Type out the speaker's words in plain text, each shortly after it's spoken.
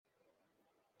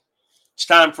It's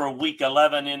time for week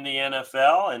 11 in the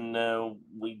NFL, and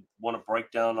we want to break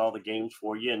down all the games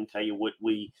for you and tell you what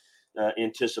we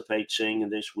anticipate seeing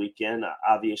this weekend.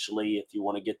 Obviously, if you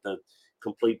want to get the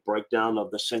complete breakdown of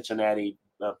the Cincinnati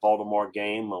Baltimore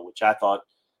game, which I thought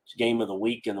was game of the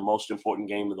week and the most important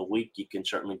game of the week, you can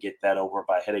certainly get that over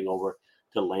by heading over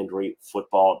to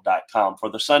LandryFootball.com. For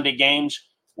the Sunday games,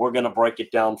 we're going to break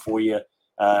it down for you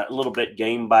a little bit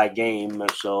game by game.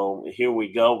 So here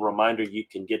we go. Reminder, you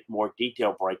can get more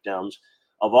detailed breakdowns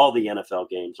of all the NFL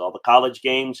games, all the college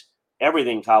games,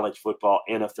 everything college football,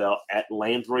 NFL at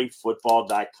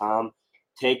LandryFootball.com.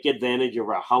 Take advantage of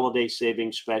our holiday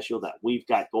savings special that we've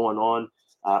got going on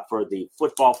for the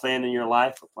football fan in your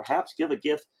life, or perhaps give a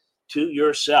gift to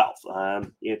yourself.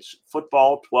 It's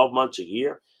football 12 months a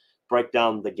year. Break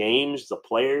down the games, the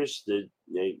players, the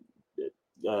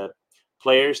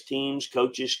players, teams,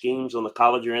 coaches, schemes on the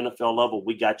college or NFL level.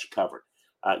 We got you covered.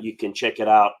 You can check it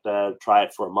out, try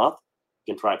it for a month.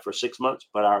 You can try it for 6 months.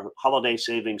 But our holiday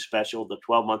savings special, the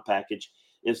 12-month package,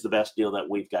 is the best deal that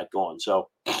we've got going. So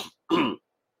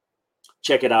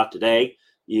check it out today.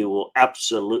 You will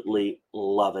absolutely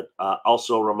love it.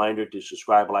 Also, a reminder to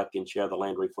subscribe, like, and share the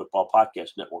Landry Football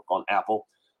Podcast Network on Apple,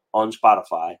 on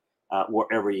Spotify,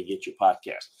 wherever you get your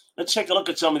podcast. Let's take a look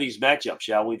at some of these matchups,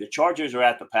 shall we? The Chargers are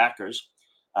at the Packers.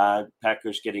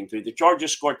 Packers getting through. The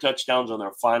Chargers scored touchdowns on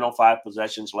their final 5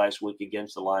 possessions last week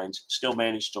against the Lions, still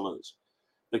managed to lose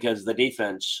because the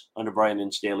defense under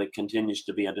Brandon Staley continues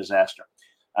to be a disaster.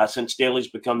 Since Staley's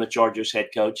become the Chargers head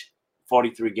coach,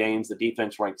 43 games, the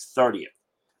defense ranks 30th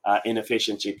in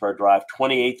efficiency per drive,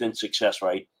 28th in success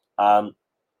rate.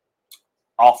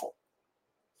 Awful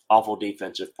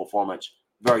defensive performance.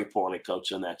 Very poorly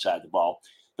coached on that side of the ball.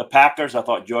 The Packers, I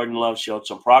thought Jordan Love showed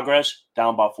some progress,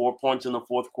 down by 4 points in the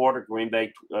fourth quarter. Green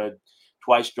Bay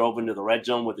twice drove into the red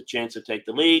zone with a chance to take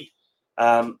the lead.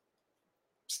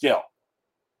 Still,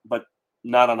 but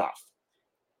not enough.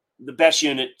 The best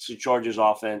unit to Chargers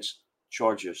offense,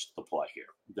 Chargers the play here.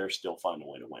 They're still finding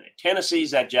a way to win it.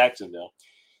 Tennessee's at Jacksonville.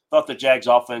 Thought the Jags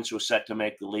offense was set to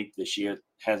make the leap this year.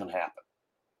 Hasn't happened.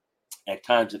 At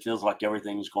times it feels like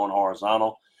everything's going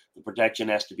horizontal. The protection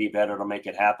has to be better to make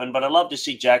it happen. But I'd love to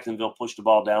see Jacksonville push the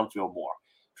ball downfield more.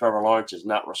 Trevor Lawrence is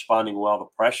not responding well to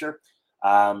pressure.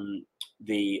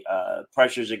 The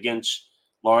pressures against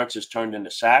Lawrence has turned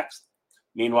into sacks.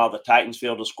 Meanwhile, the Titans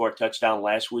failed to score a touchdown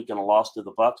last week in a loss to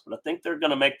the Bucs. But I think they're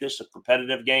going to make this a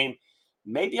competitive game,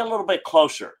 maybe a little bit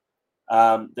closer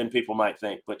than people might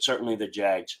think. But certainly the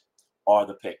Jags are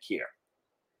the pick here.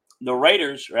 The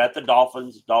Raiders are at the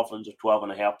Dolphins. The Dolphins are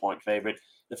 12.5-point favorite.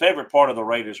 The favorite part of the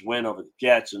Raiders' win over the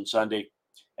Jets on Sunday.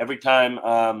 Every time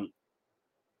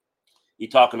you're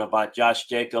talking about Josh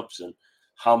Jacobs and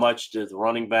how much does the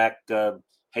running back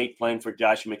hate playing for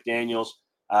Josh McDaniels.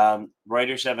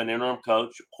 Raiders have an interim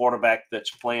coach, a quarterback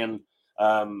that's playing,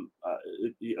 a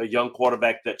young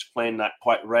quarterback that's playing not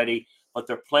quite ready, but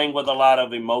they're playing with a lot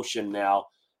of emotion now.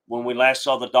 When we last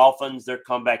saw the Dolphins, their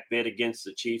comeback bid against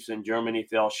the Chiefs in Germany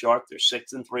fell short. They're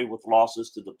 6-3 with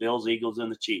losses to the Bills, Eagles,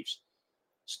 and the Chiefs.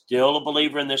 Still a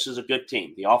believer in this is a good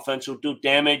team. The offense will do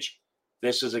damage.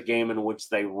 This is a game in which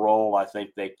they roll. I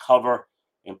think they cover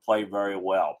and play very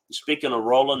well. Speaking of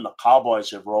rolling, the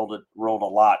Cowboys have rolled a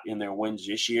lot in their wins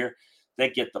this year. They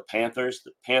get the Panthers.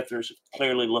 The Panthers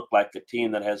clearly look like a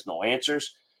team that has no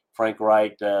answers. Frank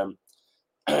Reich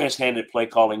has handed play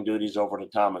calling duties over to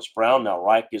Thomas Brown. Now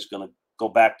Reich is going to go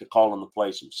back to calling the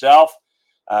plays himself.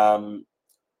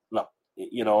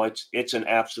 It's an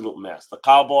absolute mess. The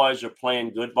Cowboys are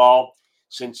playing good ball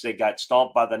since they got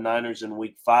stomped by the Niners in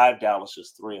Week 5. Dallas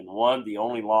is 3-1. The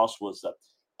only loss was the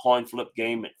coin flip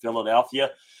game at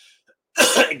Philadelphia.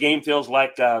 The game feels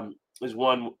like is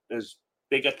one as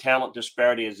big a talent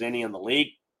disparity as any in the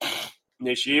league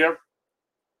this year.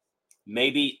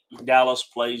 Maybe Dallas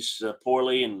plays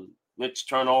poorly and gets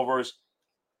turnovers.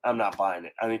 I'm not buying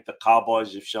it. I think the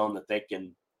Cowboys have shown that they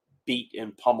can beat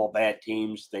and pummel bad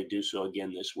teams. They do so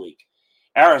again this week.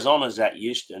 Arizona's at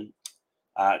Houston.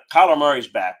 Kyler Murray's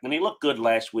back, and he looked good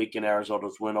last week in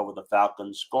Arizona's win over the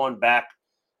Falcons. Going back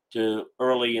to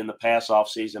early in the pass-off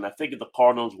season, I figured the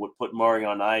Cardinals would put Murray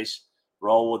on ice,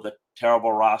 roll with a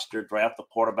terrible roster, draft the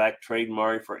quarterback, trade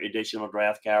Murray for additional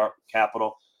draft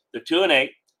capital. They're 2-8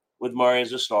 with Murray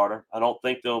as a starter. I don't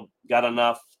think they'll got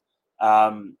enough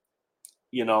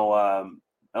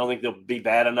I don't think they'll be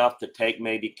bad enough to take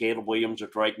maybe Caleb Williams or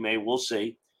Drake May. We'll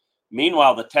see.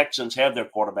 Meanwhile, the Texans have their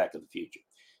quarterback of the future.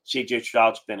 C.J.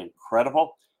 Stroud's been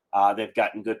incredible. They've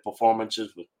gotten good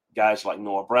performances with guys like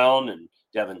Noah Brown and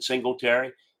Devin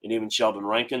Singletary and even Sheldon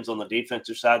Rankins on the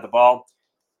defensive side of the ball.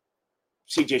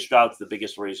 C.J. Stroud's the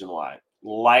biggest reason why.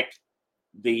 Like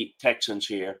the Texans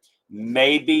here.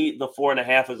 Maybe the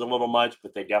 4.5 is a little much,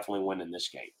 but they definitely win in this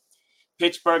game.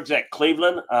 Pittsburgh's at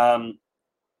Cleveland.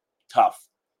 Tough.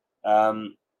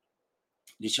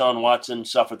 Deshaun Watson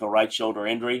suffered the right shoulder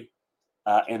injury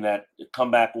in that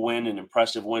comeback win, an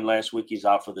impressive win last week. He's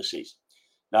out for the season.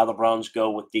 Now the Browns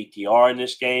go with DTR in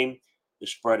this game. The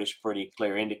spread is pretty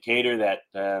clear indicator that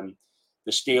the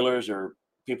Steelers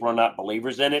people are not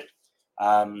believers in it.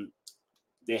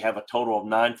 They have a total of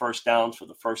 9 first downs for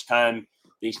the first time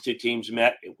these two teams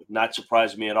met. It would not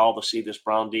surprise me at all to see this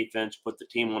Brown defense put the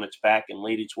team on its back and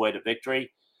lead its way to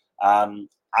victory.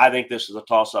 I think this is a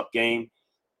toss-up game.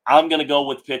 I'm going to go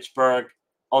with Pittsburgh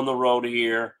on the road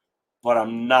here, but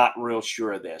I'm not real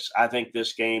sure of this. I think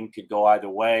this game could go either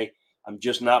way. I'm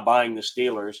just not buying the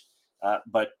Steelers.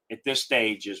 But at this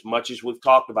stage, as much as we've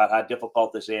talked about how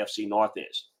difficult this AFC North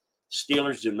is,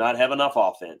 Steelers do not have enough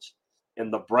offense,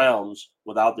 and the Browns,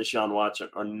 without Deshaun Watson,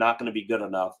 are not going to be good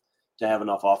enough to have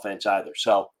enough offense either.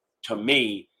 So, to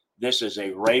me, this is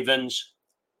a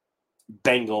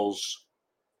Ravens-Bengals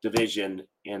division,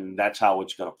 and that's how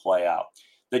it's going to play out.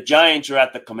 The Giants are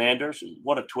at the Commanders, and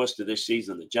what a twist of this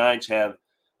season. The Giants have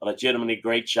a legitimately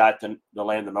great shot to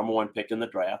land the number 1 pick in the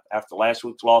draft. After last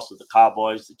week's loss to the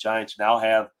Cowboys, the Giants now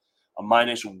have a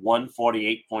minus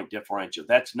 148-point differential.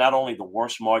 That's not only the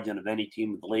worst margin of any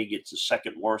team in the league, it's the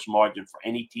second worst margin for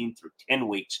any team through 10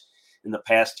 weeks in the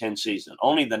past 10 seasons.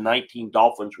 Only the 19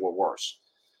 Dolphins were worse.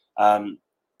 The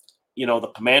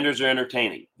Commanders are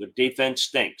entertaining. Their defense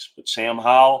stinks, but Sam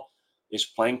Howell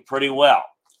is playing pretty well,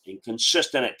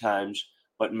 inconsistent at times,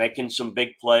 but making some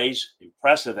big plays,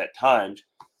 impressive at times.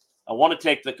 I want to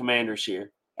take the Commanders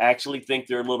here. I actually think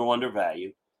they're a little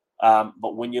undervalued.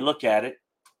 But when you look at it,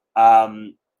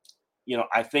 I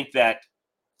think that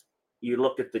you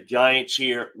look at the Giants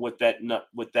here with that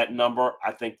number.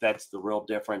 I think that's the real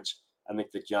difference. I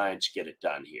think the Giants get it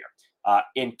done here.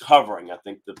 In covering, I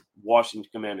think the Washington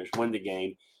Commanders win the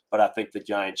game, but I think the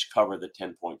Giants cover the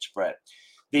 10-point spread.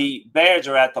 The Bears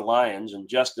are at the Lions, and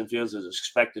Justin Fields is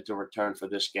expected to return for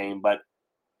this game, but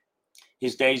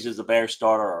his days as the Bears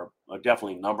starter are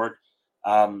definitely numbered.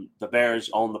 The Bears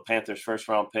own the Panthers'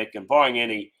 first-round pick, and barring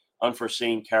any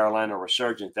unforeseen Carolina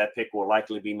resurgence, that pick will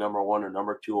likely be number 1 or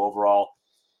number 2 overall.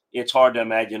 It's hard to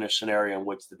imagine a scenario in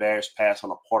which the Bears pass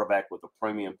on a quarterback with a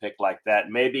premium pick like that.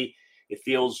 Maybe it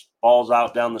feels balls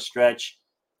out down the stretch.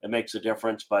 It makes a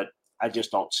difference, but I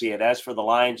just don't see it. As for the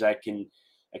Lions, I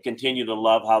continue to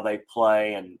love how they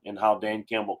play and how Dan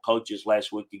Campbell coaches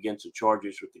last week against the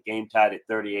Chargers with the game tied at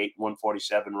 38,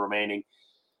 147 remaining.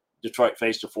 Detroit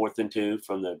faced a 4th and 2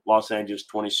 from the Los Angeles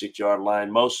 26-yard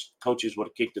line. Most coaches would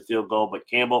have kicked the field goal, but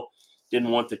Campbell didn't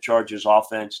want the Chargers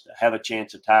offense to have a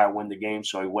chance to tie or win the game,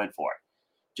 so he went for it.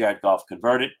 Jared Goff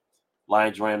converted.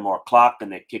 Lions ran more clock,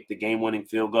 and they kicked the game-winning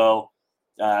field goal.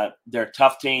 They're a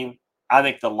tough team. I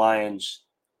think the Lions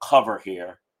cover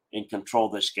here and control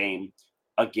this game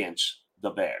against the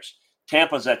Bears.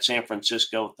 Tampa's at San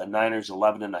Francisco with the Niners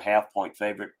 11.5-point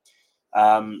favorite.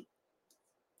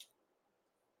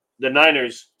 The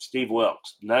Niners, Steve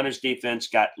Wilks. Niners defense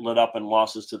got lit up in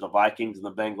losses to the Vikings and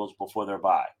the Bengals before their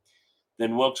bye.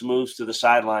 Then Wilks moves to the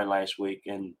sideline last week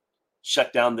and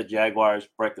shut down the Jaguars,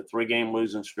 break the 3-game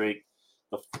losing streak.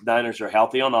 The Niners are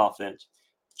healthy on offense.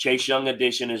 Chase Young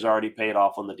addition has already paid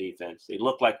off on the defense. They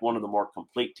look like one of the more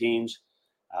complete teams.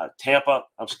 Tampa,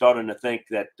 I'm starting to think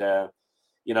that,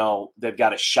 they've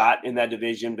got a shot in that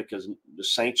division because the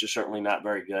Saints are certainly not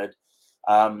very good.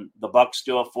 The Bucs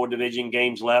still have 4 division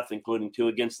games left, including 2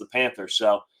 against the Panthers.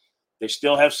 So they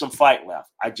still have some fight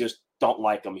left. I just don't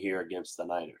like them here against the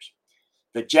Niners.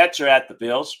 The Jets are at the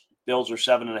Bills. Bills are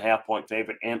 7.5-point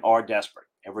favorite and are desperate.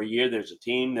 Every year there's a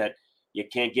team that you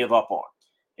can't give up on.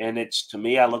 And to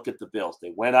me, I look at the Bills.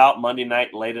 They went out Monday night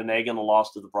and laid an egg in the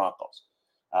loss to the Broncos.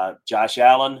 Josh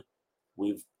Allen,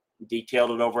 we've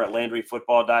detailed it over at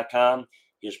LandryFootball.com.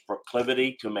 His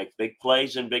proclivity to make big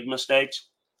plays and big mistakes,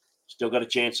 still got a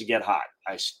chance to get hot.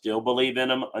 I still believe in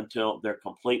them until they're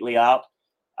completely out.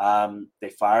 They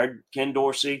fired Ken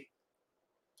Dorsey.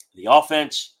 The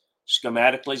offense,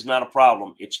 schematically, is not a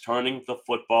problem. It's turning the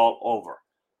football over.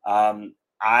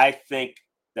 I think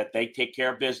that they take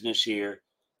care of business here,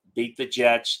 beat the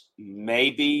Jets.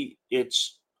 Maybe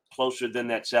it's closer than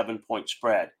that 7-point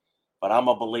spread, but I'm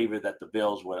a believer that the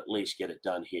Bills will at least get it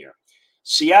done here.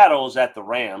 Seattle is at the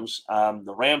Rams.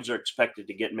 The Rams are expected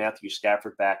to get Matthew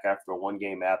Stafford back after a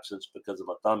 1-game absence because of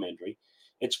a thumb injury.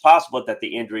 It's possible that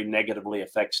the injury negatively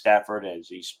affects Stafford as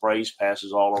he sprays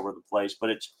passes all over the place, but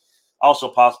it's also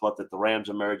possible that the Rams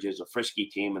emerge as a frisky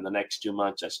team in the next 2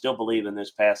 months. I still believe in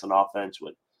this passing offense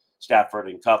with Stafford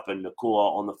and Kupp and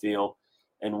Nakua on the field.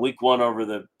 And week one over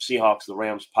the Seahawks, the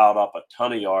Rams piled up a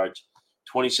ton of yards,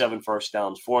 27 first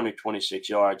downs, 426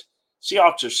 yards.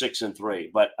 Seahawks are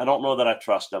 6-3, but I don't know that I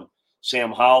trust them.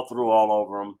 Sam Howell threw all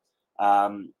over them.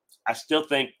 I still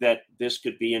think that this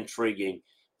could be intriguing,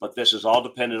 but this is all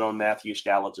dependent on Matthew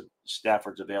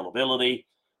Stafford's availability.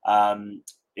 I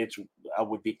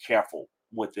would be careful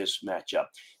with this matchup.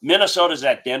 Minnesota's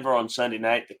at Denver on Sunday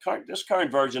night. This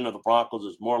current version of the Broncos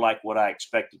is more like what I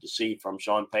expected to see from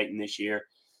Sean Payton this year.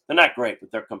 They're not great, but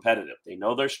they're competitive. They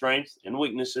know their strengths and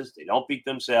weaknesses. They don't beat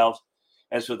themselves.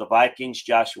 As for the Vikings,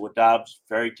 Joshua Dobbs'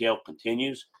 fairy tale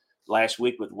continues last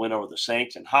week with a win over the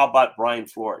Saints. And how about Brian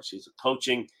Flores? He's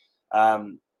coaching a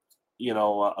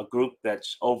group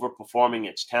that's overperforming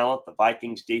its talent. The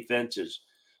Vikings defense is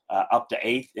up to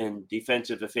 8th in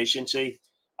defensive efficiency.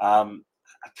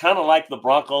 I kind of like the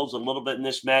Broncos a little bit in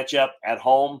this matchup at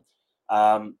home,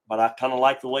 but I kind of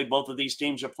like the way both of these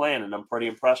teams are playing, and I'm pretty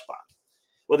impressed by it.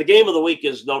 Well, the game of the week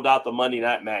is no doubt the Monday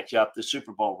night matchup, the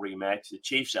Super Bowl rematch. The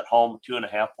Chiefs at home,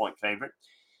 2.5-point favorite.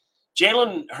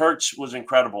 Jalen Hurts was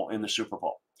incredible in the Super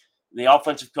Bowl. The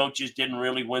offensive coaches didn't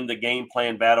really win the game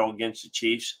plan battle against the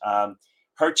Chiefs.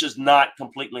 Hurts is not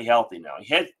completely healthy now.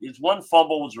 His one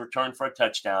fumble was returned for a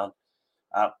touchdown.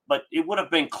 But it would have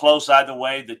been close either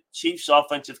way. The Chiefs'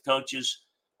 offensive coaches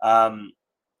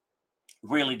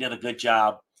really did a good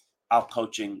job of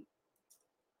coaching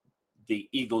the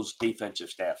Eagles' defensive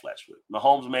staff last week.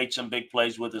 Mahomes made some big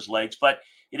plays with his legs, but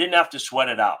he didn't have to sweat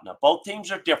it out. Now, both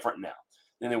teams are different now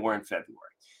than they were in February.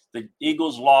 The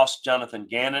Eagles lost Jonathan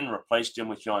Gannon, replaced him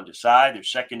with Sean Desai. Their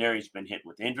secondary has been hit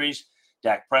with injuries.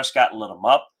 Dak Prescott lit them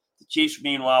up. The Chiefs,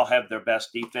 meanwhile, have their best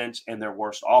defense and their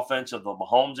worst offense of the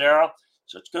Mahomes era.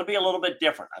 So it's going to be a little bit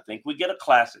different. I think we get a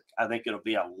classic. I think it'll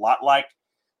be a lot like,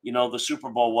 the Super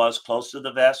Bowl was, close to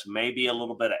the vest, maybe a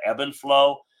little bit of ebb and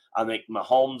flow. I think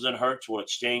Mahomes and Hurts will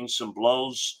exchange some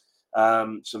blows,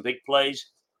 some big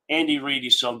plays. Andy Reid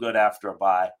is so good after a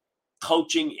bye.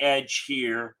 Coaching edge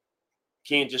here,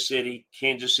 Kansas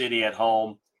City at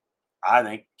home. I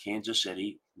think Kansas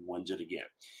City wins it again.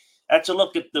 That's a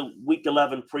look at the Week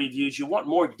 11 previews. You want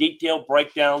more detailed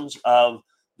breakdowns of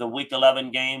the Week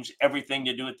 11 games, everything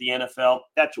to do with the NFL,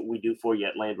 that's what we do for you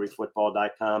at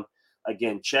LandryFootball.com.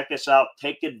 Again, check us out.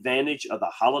 Take advantage of the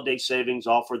holiday savings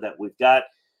offer that we've got.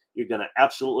 You're going to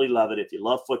absolutely love it. If you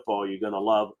love football, you're going to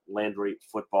love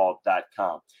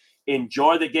LandryFootball.com.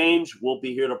 Enjoy the games. We'll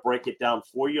be here to break it down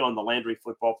for you on the Landry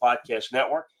Football Podcast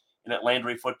Network and at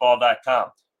LandryFootball.com.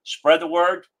 Spread the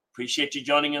word. Appreciate you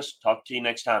joining us. Talk to you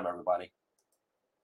next time, everybody.